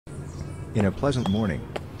In a pleasant morning,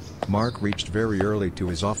 Mark reached very early to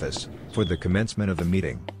his office for the commencement of the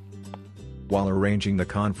meeting. While arranging the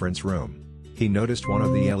conference room, he noticed one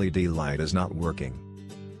of the LED light is not working.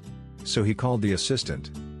 So he called the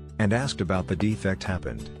assistant and asked about the defect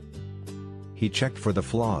happened. He checked for the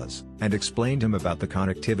flaws and explained him about the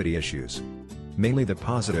connectivity issues. Mainly the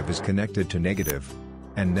positive is connected to negative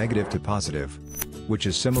and negative to positive, which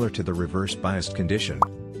is similar to the reverse biased condition,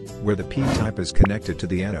 where the P-type is connected to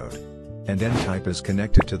the anode and N-type is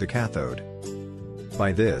connected to the cathode.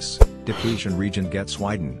 By this, depletion region gets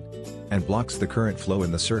widened and blocks the current flow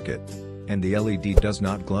in the circuit, and the LED does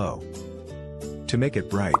not glow. To make it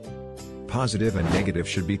bright, positive and negative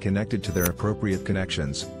should be connected to their appropriate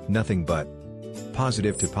connections, nothing but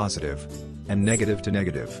positive to positive and negative to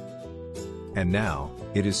negative. And now,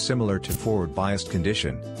 it is similar to forward biased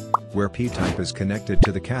condition, where P-type is connected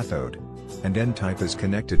to the cathode and N-type is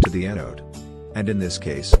connected to the anode. And in this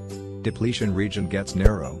case, depletion region gets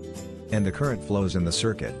narrow and the current flows in the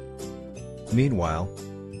circuit. Meanwhile,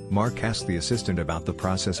 Mark asked the assistant about the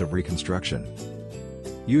process of reconstruction.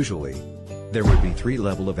 Usually, there would be 3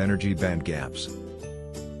 levels of energy band gaps.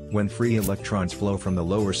 When free electrons flow from the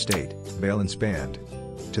lower state, valence band,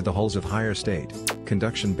 to the holes of higher state,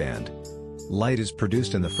 conduction band, light is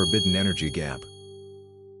produced in the forbidden energy gap.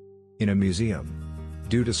 In a museum,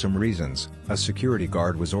 due to some reasons, a security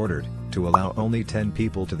guard was ordered to allow only 10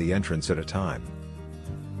 people to the entrance at a time.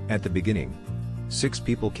 At the beginning, 6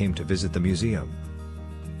 people came to visit the museum.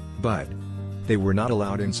 But they were not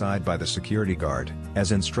allowed inside by the security guard,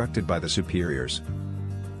 as instructed by the superiors.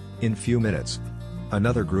 In few minutes,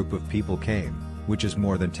 another group of people came, which is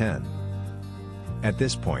more than 10. At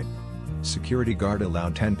this point, security guard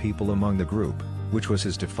allowed 10 people among the group, which was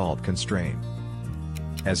his default constraint.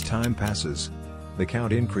 As time passes, the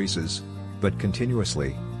count increases, but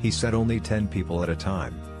continuously, he set only 10 people at a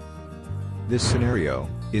time. This scenario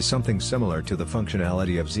is something similar to the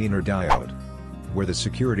functionality of Zener diode, where the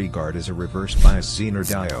security guard is a reverse bias Zener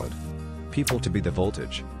diode, people to be the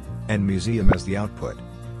voltage, and museum as the output.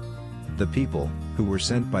 The people who were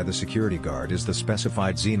sent by the security guard is the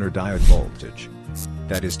specified Zener diode voltage,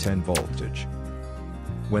 that is 10 voltage.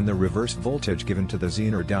 When the reverse voltage given to the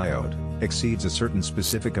Zener diode exceeds a certain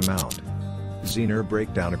specific amount, Zener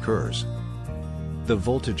breakdown occurs. The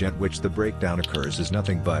voltage at which the breakdown occurs is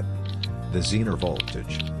nothing but the Zener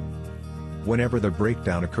voltage. Whenever the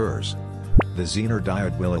breakdown occurs, the Zener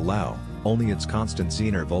diode will allow only its constant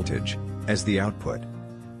Zener voltage as the output.